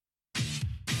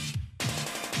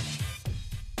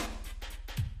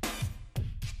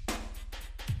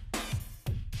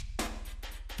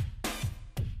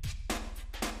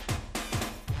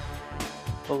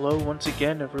Hello once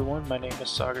again, everyone. My name is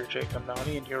Sagar J.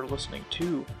 Kamnani, and you're listening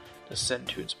to the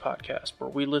Centunes podcast, where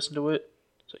we listen to it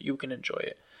so you can enjoy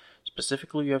it.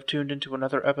 Specifically, you have tuned into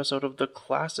another episode of The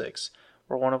Classics,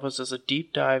 where one of us does a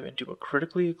deep dive into a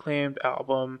critically acclaimed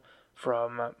album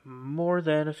from more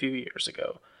than a few years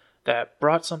ago that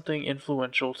brought something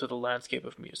influential to the landscape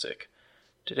of music.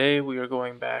 Today, we are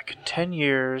going back 10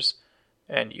 years,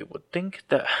 and you would think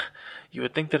that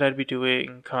I'd be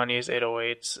doing Kanye's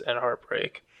 808s and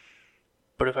Heartbreak.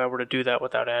 But if I were to do that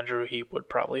without Andrew, he would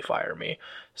probably fire me.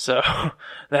 So,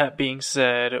 that being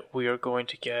said, we are going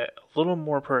to get a little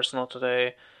more personal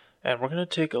today, and we're going to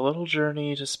take a little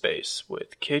journey to space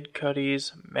with Kid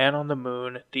Cudi's Man on the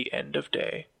Moon, The End of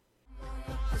Day.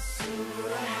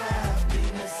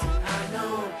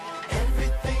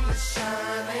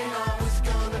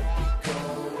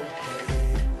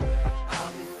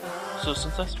 So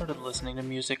since I started listening to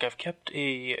music, I've kept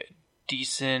a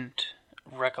decent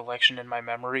recollection in my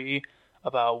memory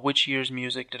about which year's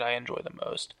music did I enjoy the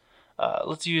most.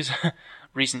 Let's use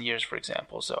recent years, for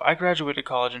example. So I graduated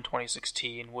college in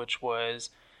 2016, which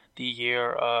was the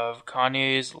year of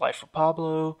Kanye's Life for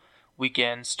Pablo,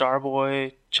 Weeknd's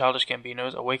Starboy, Childish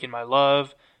Gambino's Awaken My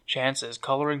Love, Chance's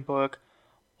Coloring Book.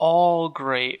 All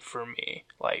great for me.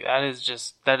 Like, that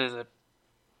is a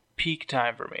peak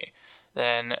time for me.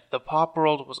 Then the pop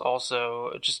world was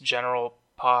also just general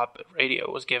pop radio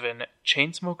was given.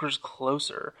 Chainsmokers'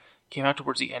 Closer came out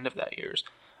towards the end of that year.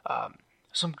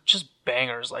 Some just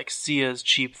bangers like Sia's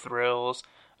Cheap Thrills,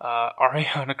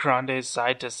 Ariana Grande's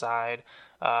Side to Side,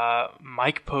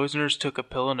 Mike Posner's Took a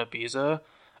Pill in Ibiza.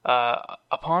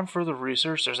 Upon further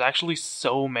research, there's actually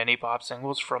so many pop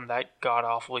singles from that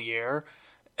god-awful year.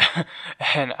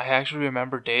 And I actually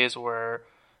remember days where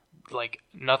like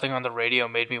nothing on the radio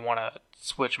made me want to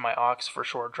switch my aux for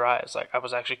short drives. Like, I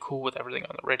was actually cool with everything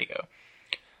on the radio.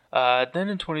 Then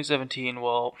in 2017,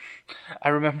 well, I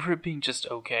remember it being just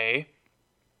okay,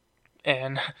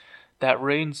 and that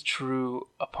reigns true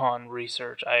upon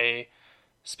research. I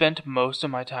spent most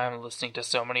of my time listening to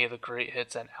so many of the great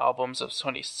hits and albums of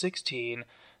 2016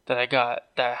 that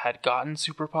had gotten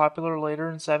super popular later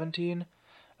in 17,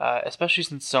 especially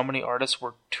since so many artists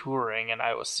were touring and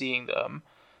I was seeing them.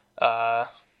 So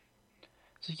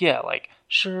yeah, like,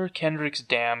 sure, Kendrick's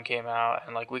Damn came out,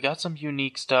 and like, we got some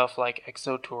unique stuff like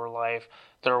EXO Tour Life.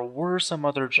 There were some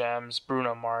other gems.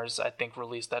 Bruno Mars, I think,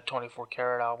 released that 24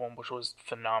 Karat album, which was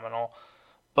phenomenal.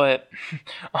 But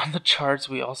on the charts,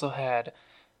 we also had,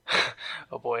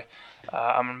 oh boy,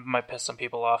 I might piss some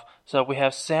people off. So we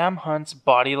have Sam Hunt's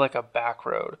Body Like a Back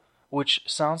Road, which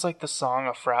sounds like the song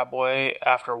a frat boy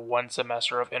after one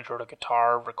semester of Intro to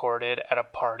Guitar recorded at a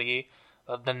party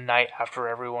the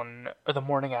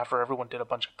morning after everyone did a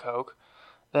bunch of coke.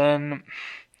 Then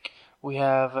we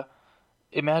have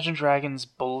Imagine Dragons'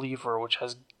 Believer, which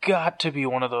has got to be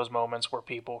one of those moments where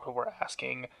people who were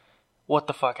asking, what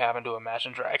the fuck happened to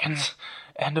Imagine Dragons?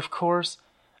 And of course,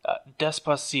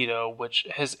 Despacito, which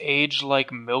has aged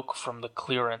like milk from the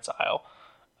clearance aisle.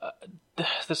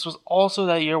 This was also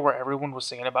that year where everyone was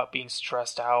singing about being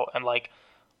stressed out and like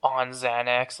on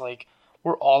Xanax, like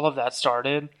where all of that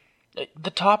started.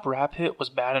 The top rap hit was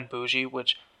Bad and Bougie,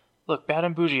 which, look, Bad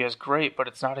and Bougie is great, but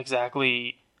it's not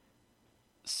exactly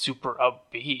super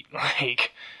upbeat.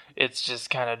 Like, it's just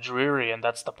kind of dreary, and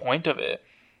that's the point of it.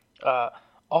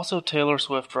 Also, Taylor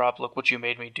Swift dropped Look What You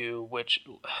Made Me Do, which,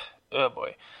 oh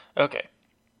boy. Okay.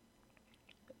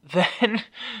 Then,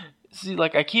 see,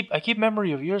 like, I keep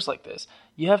memory of years like this.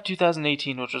 You have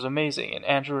 2018, which was amazing, and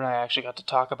Andrew and I actually got to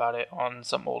talk about it on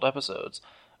some old episodes,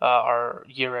 our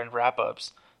year-end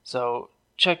wrap-ups. So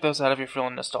check those out if you're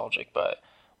feeling nostalgic. But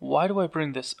why do I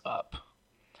bring this up?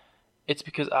 It's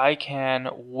because I can,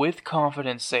 with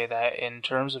confidence, say that in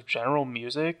terms of general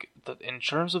music, in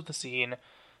terms of the scene,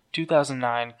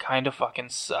 2009 kind of fucking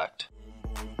sucked.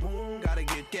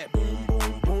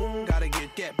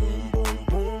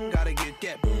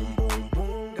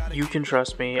 You can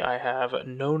trust me, I have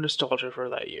no nostalgia for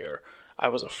that year. I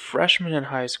was a freshman in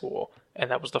high school,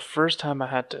 and that was the first time I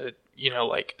had to,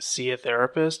 see a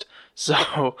therapist.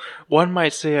 So one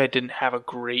might say I didn't have a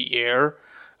great year.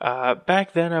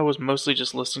 Back then, I was mostly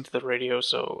just listening to the radio,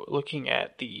 so looking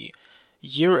at the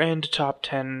year-end top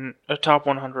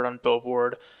 100 on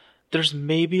Billboard, there's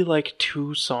maybe like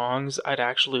 2 songs I'd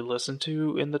actually listen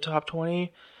to in the top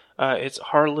 20. It's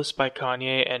Heartless by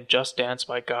Kanye and Just Dance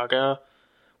by Gaga,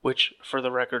 which, for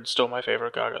the record, still my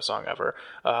favorite Gaga song ever.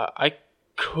 I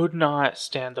could not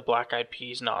stand the Black Eyed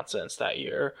Peas nonsense that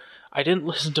year. I didn't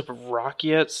listen to rock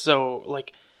yet, so,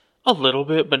 like, a little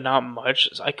bit, but not much.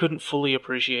 I couldn't fully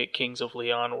appreciate Kings of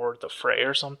Leon or The Fray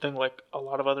or something like a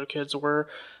lot of other kids were.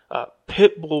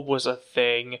 Pitbull was a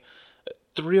thing.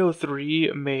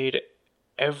 303 made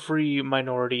every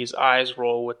minority's eyes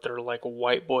roll with their like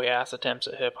white boy ass attempts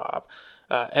at hip hop.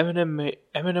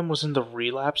 Eminem was in the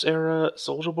relapse era.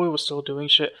 Soulja Boy was still doing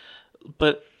shit,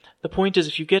 but the point is,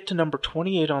 if you get to number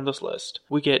 28 on this list,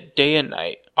 we get Day and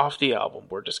Night off the album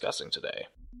we're discussing today.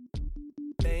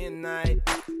 Day and night,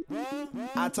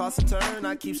 I toss and turn,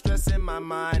 I keep stressing my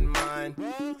mind.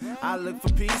 I look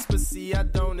for peace, but see I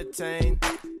don't attain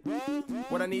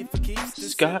what I need for keeps.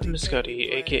 Scott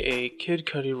Mescudi, aka Kid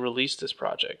Cudi, released this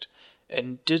project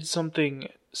and did something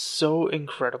so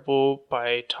incredible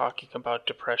by talking about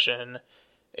depression,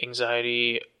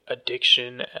 anxiety,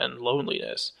 addiction, and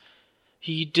loneliness.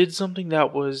 He did something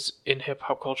that was, in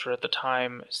hip-hop culture at the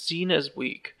time, seen as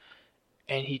weak,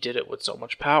 and he did it with so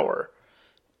much power.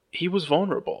 He was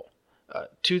vulnerable.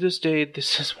 To this day,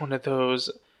 this is one of those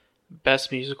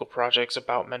best musical projects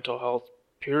about mental health,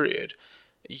 period.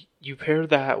 You pair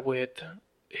that with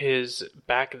his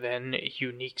back then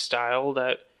unique style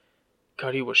that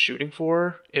Cudi was shooting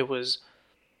for. It was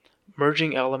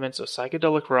merging elements of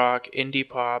psychedelic rock, indie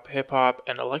pop, hip-hop,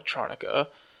 and electronica.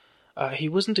 He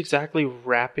wasn't exactly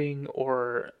rapping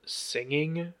or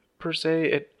singing, per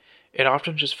se. It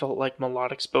often just felt like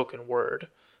melodic spoken word.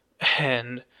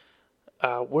 And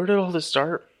where did all this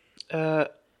start?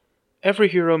 Every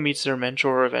hero meets their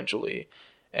mentor eventually,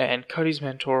 and Cudi's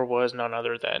mentor was none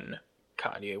other than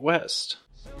Kanye West.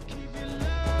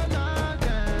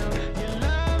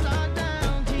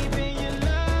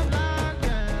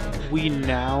 We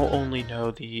now only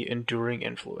know the enduring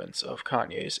influence of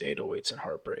Kanye's 808s and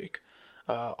Heartbreak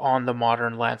on the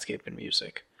modern landscape in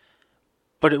music.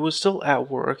 But it was still at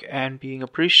work and being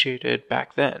appreciated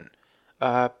back then.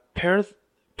 Pair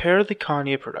the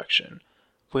Kanye production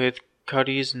with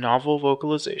Cudi's novel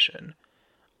vocalization,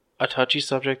 a touchy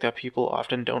subject that people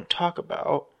often don't talk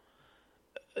about.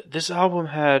 This album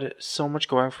had so much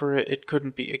going for it, it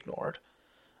couldn't be ignored.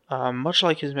 Much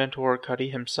like his mentor,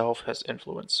 Cudi himself has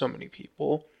influenced so many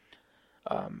people,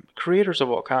 creators of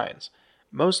all kinds.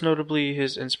 Most notably,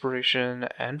 his inspiration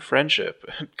and friendship.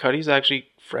 Cudi's actually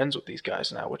friends with these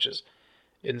guys now, which is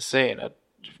insane.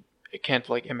 I can't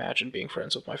imagine being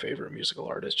friends with my favorite musical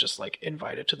artist, just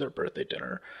invited to their birthday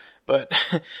dinner. But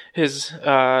his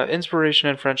inspiration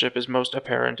and friendship is most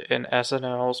apparent in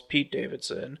SNL's Pete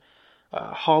Davidson,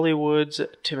 Hollywood's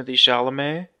Timothée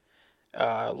Chalamet,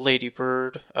 Lady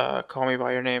Bird, Call Me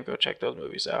By Your Name, go check those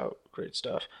movies out, great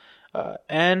stuff,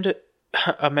 and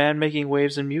a man making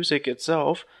waves in music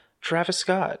itself, Travis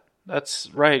Scott. That's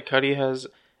right, Cudi has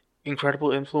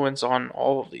incredible influence on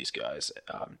all of these guys,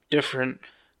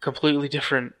 completely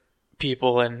different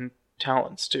people and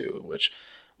talents too, which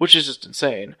is just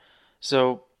insane.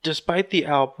 So, despite the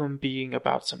album being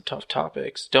about some tough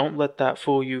topics, don't let that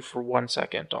fool you for 1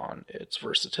 second on its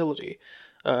versatility.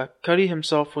 Cudi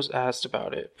himself was asked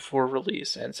about it before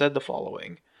release and said the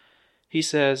following. He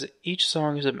says, "Each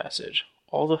song is a message.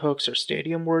 All the hooks are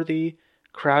stadium-worthy,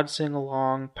 crowd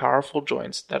sing-along, powerful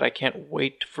joints that I can't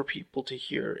wait for people to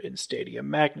hear in stadium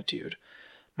magnitude.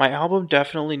 My album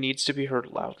definitely needs to be heard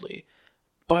loudly,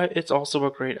 but it's also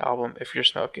a great album if you're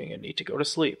smoking and need to go to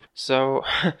sleep." So,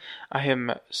 I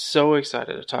am so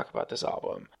excited to talk about this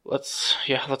album. Let's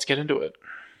get into it.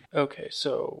 Okay,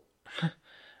 so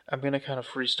I'm going to kind of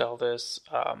freestyle this.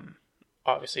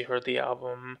 Obviously heard the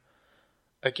album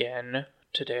again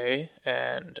today,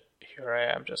 and here I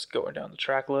am just going down the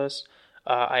track list.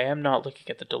 I am not looking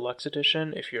at the deluxe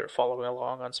edition if you're following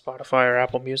along on Spotify or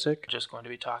Apple Music. I'm just going to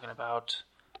be talking about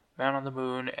Man on the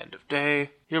Moon, End of Day.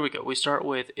 Here we go. We start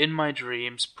with In My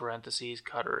Dreams, parentheses,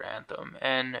 Cutter Anthem.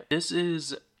 And this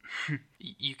is,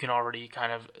 you can already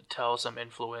kind of tell some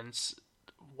influence,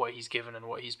 what he's given and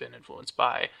what he's been influenced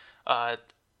by. A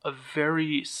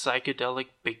very psychedelic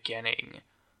beginning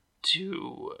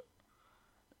to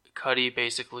Cudi.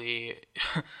 Basically,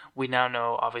 we now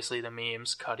know, obviously, the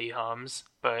memes, Cudi hums,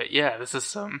 but yeah, these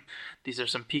are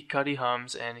some peak Cudi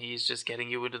hums, and he's just getting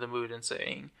you into the mood and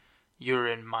saying, you're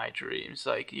in my dreams,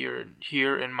 you're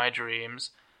here in my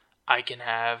dreams, I can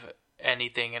have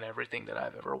anything and everything that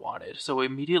I've ever wanted. So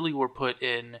immediately we're put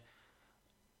in,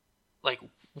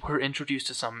 we're introduced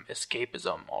to some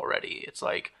escapism already. It's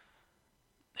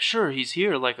sure, he's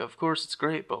here, of course it's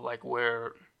great, but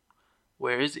where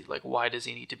is he? Why does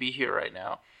he need to be here right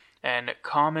now? And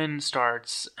Common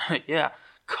starts,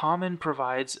 Common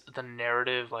provides the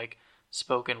narrative,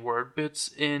 spoken word bits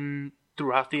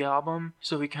throughout the album,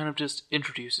 so he kind of just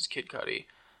introduces Kid Cudi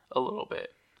a little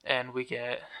bit. And we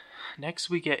get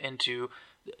into,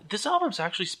 this album's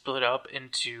actually split up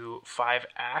into 5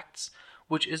 acts,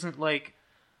 which isn't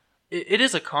it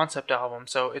is a concept album,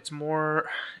 so it's more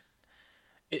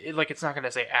like it's not going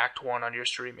to say Act 1 on your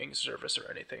streaming service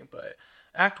or anything, but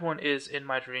Act 1 is In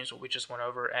My Dreams, what we just went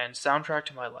over, and Soundtrack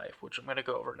to My Life, which I'm going to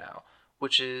go over now,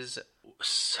 which is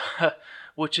just,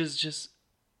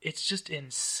 it's just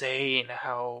insane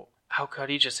how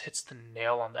Cudi just hits the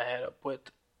nail on the head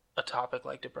with a topic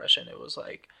like depression. It was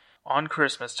like, on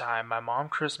Christmas time, my mom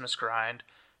Christmas grind.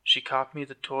 She copped me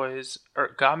the toys,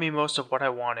 or got me most of what I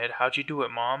wanted. How'd you do it,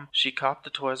 Mom? She copped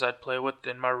the toys I'd play with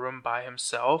in my room by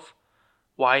himself.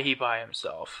 Why he by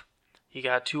himself? He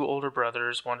got 2 older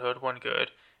brothers, one hood, one good.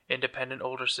 Independent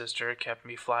older sister, kept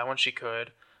me fly when she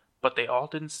could. But they all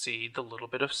didn't see the little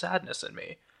bit of sadness in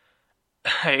me.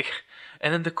 And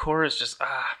then the chorus just,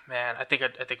 man, I think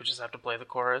we just have to play the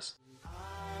chorus.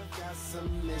 I've got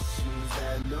some issues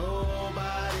that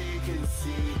nobody can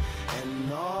see,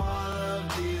 and all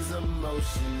of these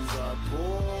emotions are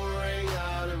pouring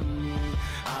out of me.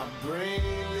 I bring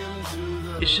them to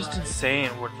the It's just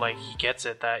insane where, like, he gets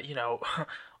it that, you know,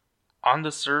 on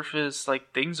the surface,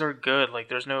 like, things are good. Like,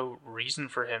 there's no reason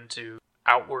for him to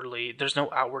there's no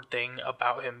outward thing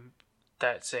about him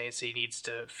that says he needs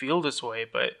to feel this way,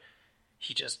 but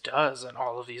he just does, and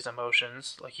all of these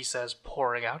emotions, like he says,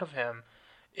 pouring out of him.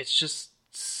 It's just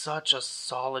such a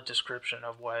solid description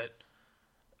of what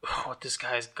this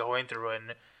guy's going through,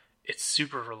 and it's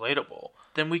super relatable.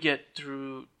 Then we get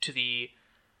through to the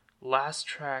last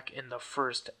track in the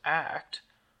first act.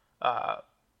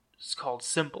 It's called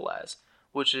Simple As,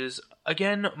 which is,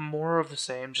 again, more of the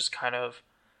same, just kind of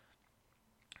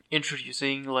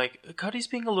introducing, like, Cudi's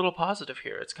being a little positive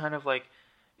here. It's kind of like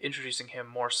introducing him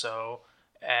more so,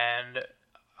 and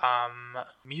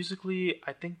musically,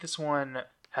 I think this one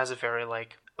has a very,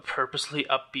 like, purposely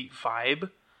upbeat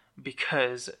vibe,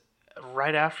 because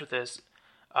right after this,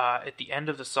 at the end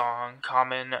of the song,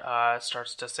 Common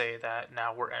starts to say that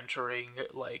now we're entering,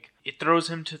 like, it throws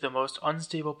him to the most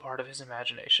unstable part of his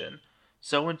imagination,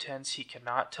 so intense he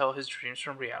cannot tell his dreams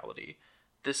from reality.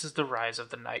 This is the rise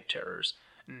of the night terrors.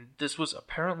 And this was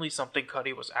apparently something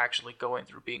Cudi was actually going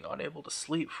through, being unable to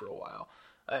sleep for a while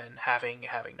and having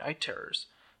night terrors.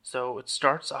 So it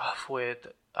starts off with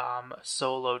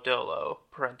Solo Dolo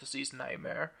 (parentheses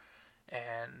nightmare),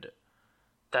 and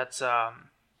that's that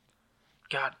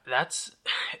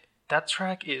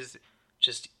track is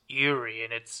just eerie,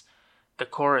 and it's the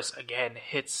chorus again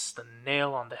hits the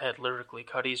nail on the head lyrically.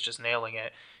 Cudi's just nailing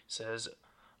it. Says,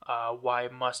 why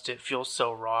must it feel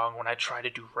so wrong when I try to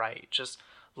do right? Just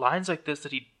lines like this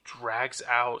that he drags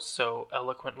out so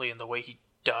eloquently in the way he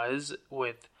does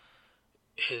with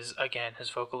his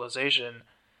vocalization.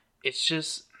 It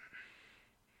just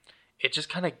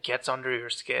kind of gets under your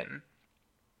skin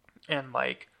and,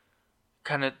 like,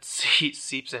 kind of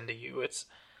seeps into you. It's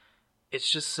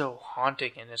just so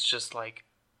haunting, and it's just like,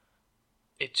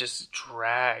 it just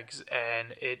drags,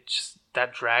 and it just,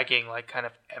 that dragging, like, kind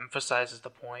of emphasizes the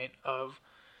point of,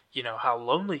 you know, how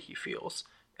lonely he feels,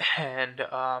 and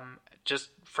just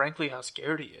frankly how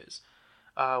scared he is.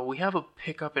 We have a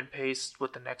pick up and paste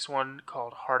with the next one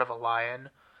called Heart of a Lion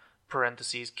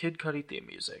 (parentheses Kid Cudi theme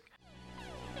music).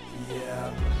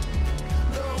 yeah.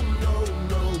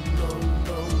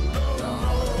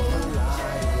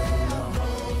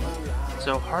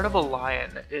 So Heart of a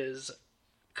Lion is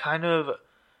kind of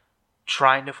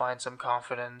trying to find some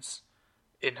confidence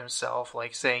in himself,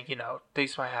 like saying, you know,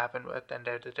 things might happen, but at the end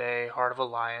of the day, Heart of a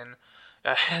Lion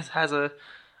has a,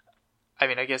 I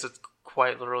mean, I guess it's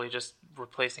quite literally just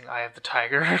replacing Eye of the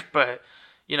Tiger, but,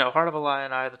 you know, Heart of a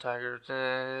Lion, Eye of the Tiger,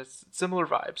 it's similar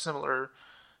vibe, similar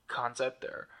concept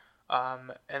there.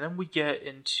 And then we get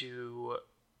into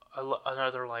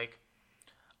another, like,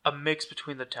 a mix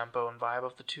between the tempo and vibe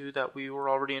of the two that we were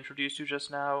already introduced to just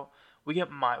now. We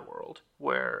get My World,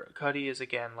 where Cudi is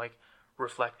again, like,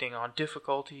 reflecting on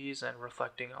difficulties and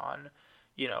reflecting on,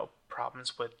 you know,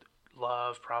 problems with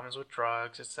love, problems with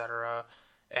drugs, etc.,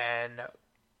 and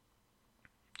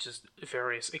just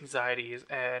various anxieties,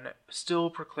 and still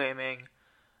proclaiming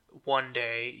one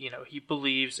day, you know, he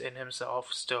believes in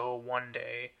himself still one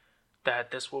day that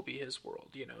this will be his world.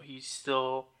 You know, he's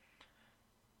still,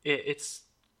 it's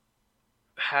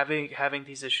having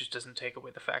these issues doesn't take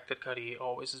away the fact that Cudi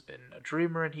always has been a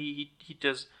dreamer, and he's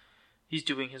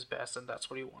doing his best, and that's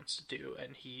what he wants to do,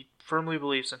 and he firmly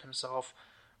believes in himself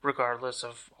regardless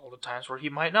of all the times where he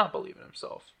might not believe in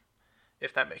himself,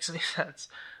 if that makes any sense.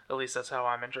 At least that's how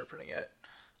I'm interpreting it.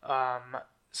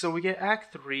 So we get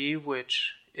Act 3,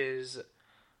 which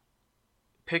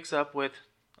picks up with,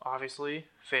 obviously,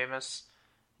 famous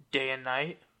Day and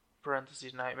Night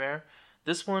 (parentheses Nightmare).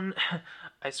 This one,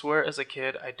 I swear as a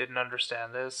kid, I didn't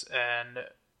understand this, and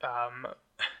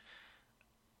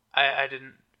I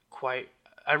didn't quite.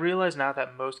 I realize now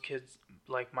that most kids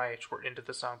like my age were into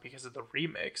the song because of the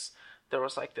remix. There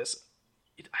was like this.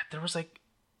 There was like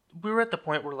we were at the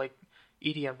point where like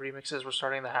EDM remixes were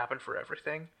starting to happen for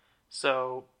everything.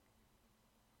 So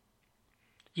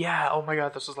yeah, oh my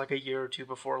god, this was like a year or two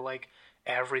before like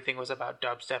everything was about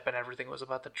dubstep and everything was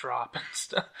about the drop and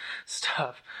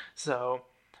stuff. So,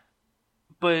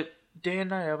 but day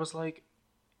and night I was like,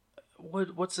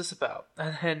 what's this about?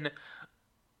 And then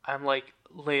I'm like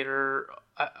later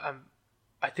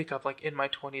I think I'm like in my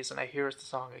 20s and I hear the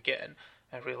song again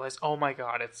and I realize, oh my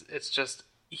god, it's just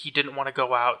he didn't want to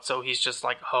go out, so he's just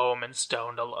like home and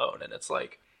stoned alone, and it's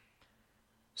like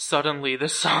suddenly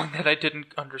this song that I didn't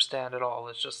understand at all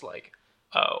is just like,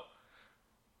 oh,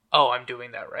 I'm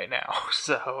doing that right now.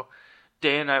 So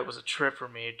Day and Night was a trip for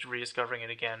me rediscovering it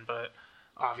again, but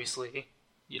obviously,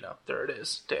 there it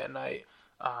is, Day and Night.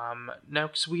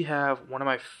 Next we have one of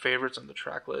my favorites on the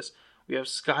track list. We have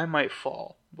Sky Might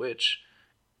Fall, which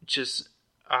just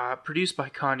produced by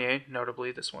Kanye,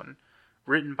 notably this one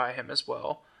written by him as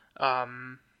well.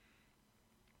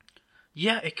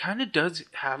 Yeah, it kind of does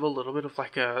have a little bit of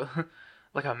like a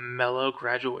like a mellow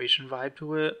graduation vibe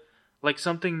to it, like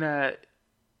something that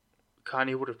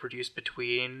Kanye would have produced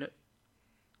between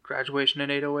Graduation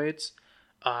and 808s.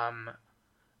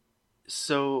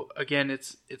 So again,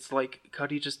 it's like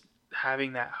Cudi just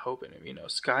having that hope in him.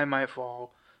 Sky might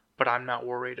fall, but I'm not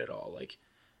worried at all. Like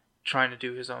trying to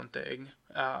do his own thing,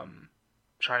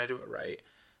 trying to do it right.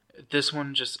 This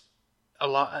one just a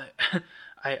lot.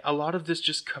 A lot of this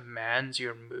just commands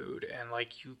your mood, and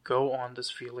like you go on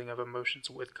this feeling of emotions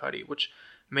with Cudi, which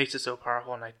makes it so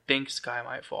powerful. And I think Sky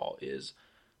Might Fall is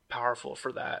powerful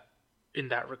for that in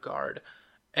that regard.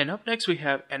 And up next we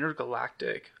have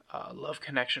Intergalactic, Love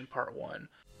Connection Part 1.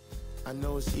 I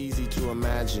know it's easy to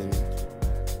imagine,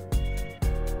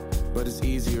 but it's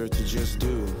easier to just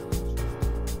do.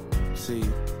 See,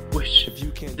 which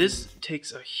this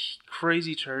takes a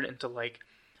crazy turn into like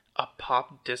a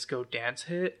pop disco dance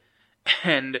hit,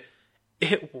 and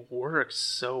it works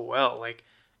so well. Like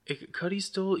Cudi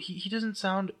still he doesn't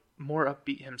sound more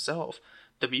upbeat himself.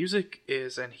 The music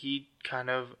is, and he kind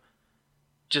of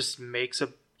just makes a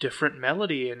different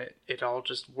melody, and it all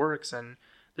just works. And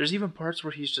there's even parts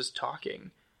where he's just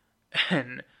talking,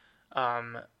 and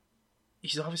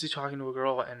he's obviously talking to a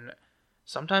girl, and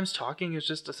sometimes talking is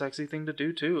just a sexy thing to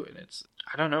do too. And it's,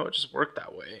 I don't know, it just worked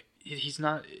that way. He's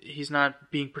not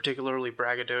being particularly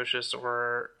braggadocious,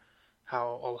 or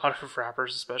how a lot of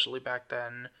rappers, especially back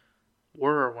then,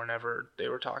 were whenever they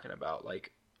were talking about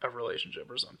like a relationship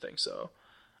or something. So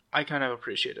I kind of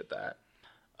appreciated that.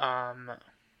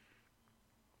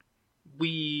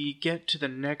 We get to the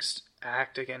next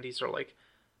act. Again, these are like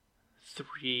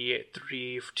three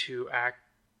 2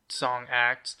 song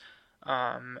acts.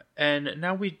 And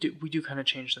now we do kind of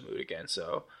change the mood again.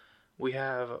 So we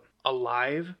have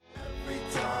Alive. every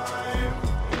time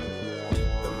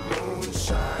the moon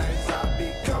shines, I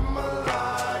become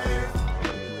alive.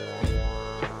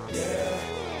 Yeah,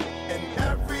 and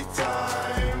every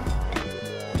time.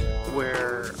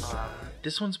 Where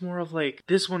this one's more of like,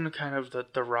 this one kind of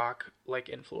the rock like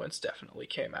influence definitely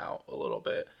came out a little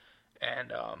bit.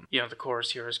 And the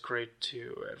chorus here is great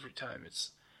too.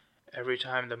 Every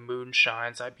time the moon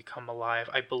shines, I become alive.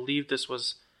 I believe this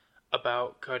was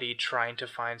about Cudi trying to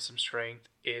find some strength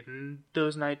in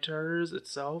those night terrors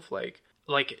itself. Like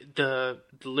the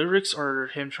lyrics are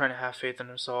him trying to have faith in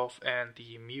himself, and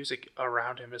the music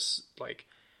around him is like,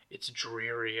 it's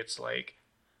dreary. It's like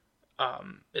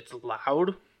it's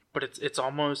loud, but it's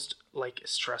almost like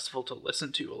stressful to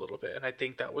listen to a little bit. And I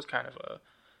think that was kind of a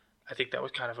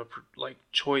like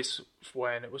choice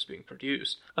when it was being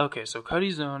produced. Okay, so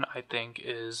Cudi Zone, I think,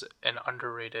 is an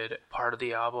underrated part of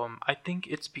the album. I think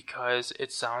it's because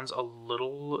it sounds a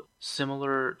little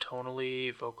similar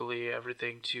tonally, vocally,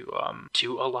 everything to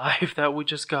Alive that we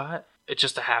just got. It's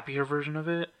just a happier version of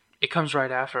it. It comes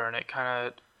right after, and it kind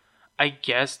of, I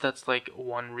guess that's like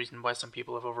one reason why some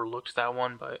people have overlooked that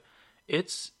one, but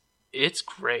it's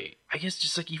great. I guess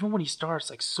just like even when he starts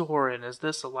like Soarin', is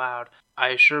this allowed?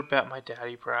 I sure bet my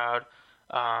daddy proud.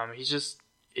 He's just,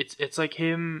 it's like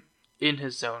him in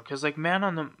his zone, because like Man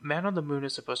on the Moon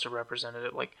is supposed to represent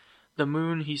it. Like the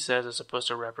moon, he says, is supposed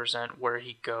to represent where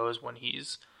he goes when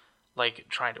he's like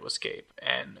trying to escape.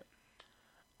 And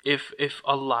if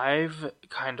Alive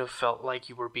kind of felt like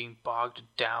you were being bogged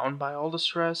down by all the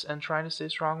stress and trying to stay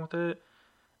strong with it,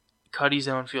 Cudi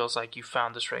Zone feels like you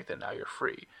found the strength and now you're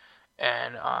free.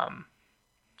 And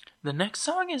the next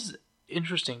song is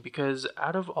interesting because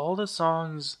out of all the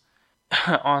songs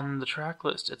on the track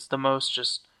list, it's the most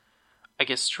just, I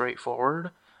guess,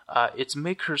 straightforward. It's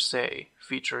Make Her Say,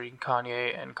 featuring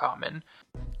Kanye and Common.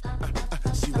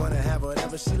 She wanna have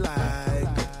whatever she like.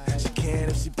 She can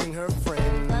if she bring her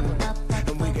friend,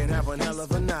 and we can have one hell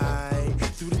of a night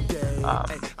through the day.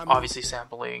 Obviously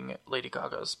sampling Lady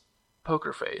Gaga's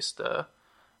Poker Face, the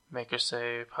Make Her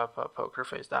Say, Papa Poker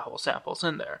Face, that whole sample's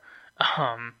in there.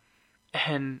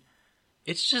 And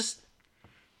it's just,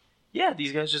 yeah,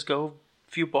 these guys just go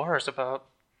a few bars about,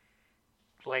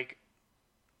 like,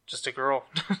 just a girl.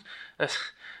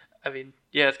 I mean,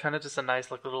 yeah, it's kind of just a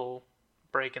nice, like, little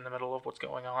break in the middle of what's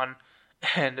going on.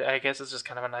 And I guess it's just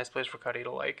kind of a nice place for Cudi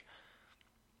to, like,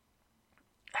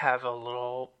 have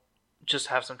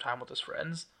some time with his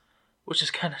friends, which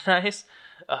is kind of nice.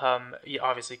 Yeah,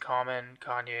 obviously Common,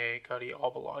 Kanye, Cudi,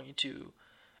 all belonging to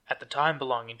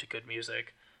good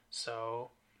music.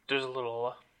 So there's a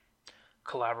little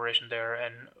collaboration there,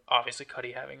 and obviously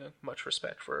Cudi having much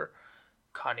respect for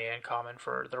Kanye and Common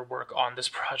for their work on this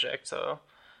project. So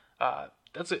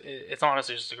it's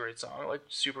honestly just a great song, like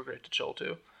super great to chill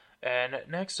to. And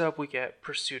next up we get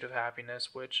Pursuit of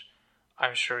Happiness, which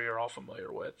I'm sure you're all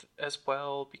familiar with as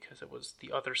well, because it was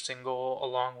the other single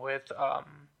along with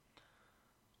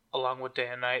Day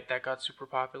and Night that got super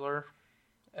popular.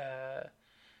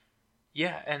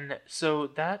 Yeah, and so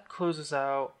that closes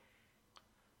out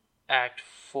Act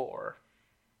 4.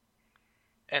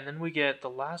 And then we get the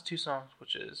last two songs,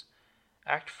 which is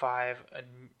Act 5,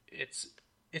 and it's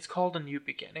called A New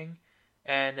Beginning,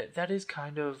 and that is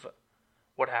kind of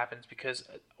what happens, because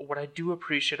what I do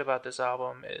appreciate about this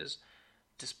album is,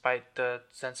 despite the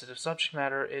sensitive subject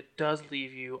matter, it does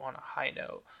leave you on a high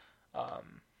note.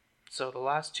 So the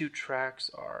last two tracks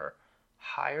are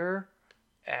Higher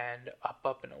and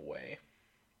Up and Away.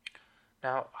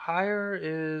 Now, Higher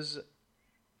is,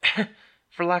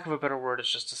 for lack of a better word,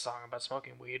 it's just a song about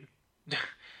smoking weed.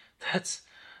 That's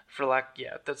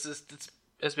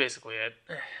basically it.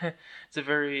 It's a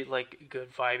very, like,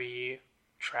 good vibey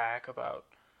track about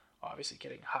obviously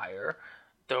getting higher.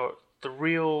 The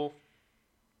real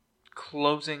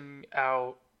closing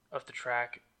out of the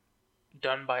track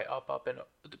done by the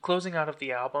closing out of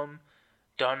the album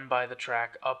done by the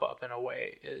track Up and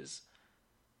Away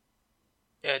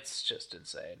it's just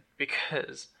insane,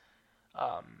 because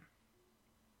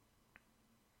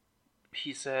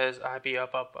he says I be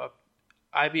up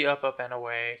and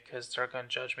away, because they're gonna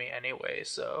judge me anyway,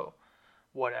 so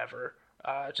whatever.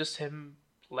 Just him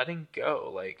letting go.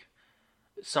 Like,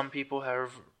 some people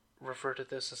have referred to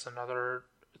this as another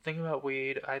thing about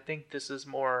weed. I think this is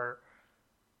more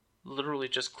literally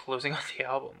just closing out the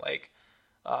album. Like,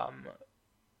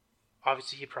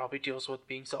 obviously he probably deals with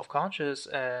being self-conscious,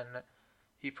 and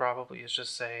he probably is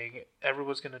just saying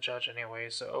everyone's gonna judge anyway,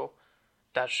 so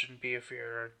that shouldn't be a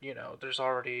fear. You know, there's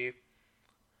already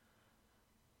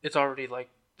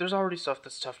stuff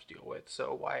that's tough to deal with,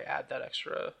 so why add that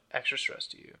extra stress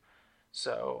to you?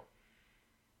 So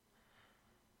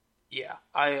yeah,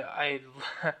 I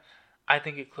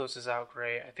think it closes out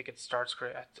great. I think it starts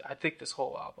great. I think this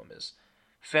whole album is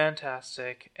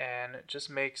fantastic, and it just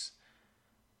makes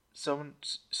so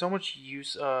much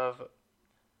use of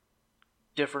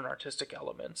different artistic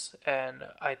elements. And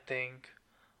I think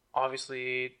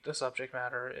obviously the subject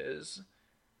matter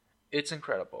it's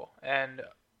incredible, and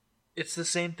it's the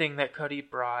same thing that Cudi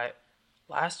brought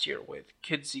last year with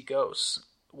Kids See Ghosts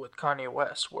with Kanye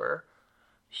West, where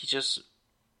he just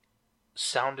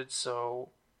sounded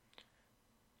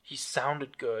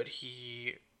good.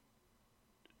 He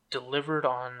delivered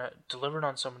on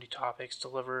so many topics,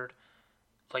 delivered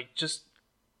like just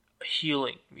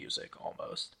healing music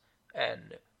almost.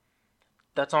 And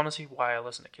that's honestly why I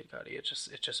listen to Kid Cudi. It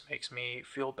just makes me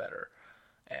feel better,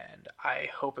 and I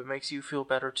hope it makes you feel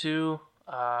better too.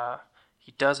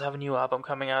 He does have a new album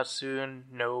coming out soon.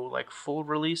 No, like, full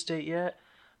release date yet,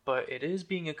 but it is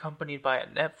being accompanied by a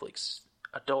Netflix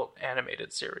adult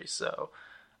animated series. So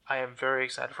I am very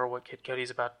excited for what Kid Cudi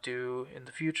is about to do in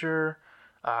the future.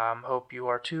 Hope you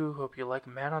are too. Hope you like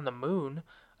Man on the Moon.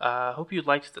 Hope you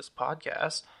liked this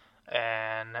podcast.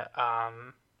 And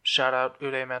shout out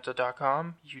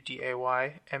udaymehta.com,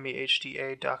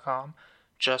 UDAYMEHTA.com.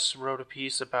 Just wrote a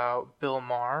piece about Bill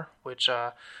Maher, which,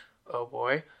 oh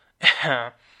boy.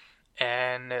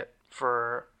 And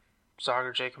for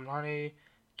Sagar J. Kamlani,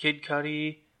 Kid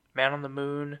Cudi, Man on the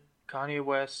Moon, Kanye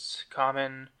West,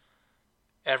 Common,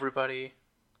 everybody,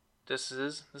 this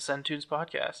is the Send Tunes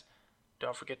podcast.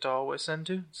 Don't forget to always send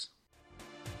tunes.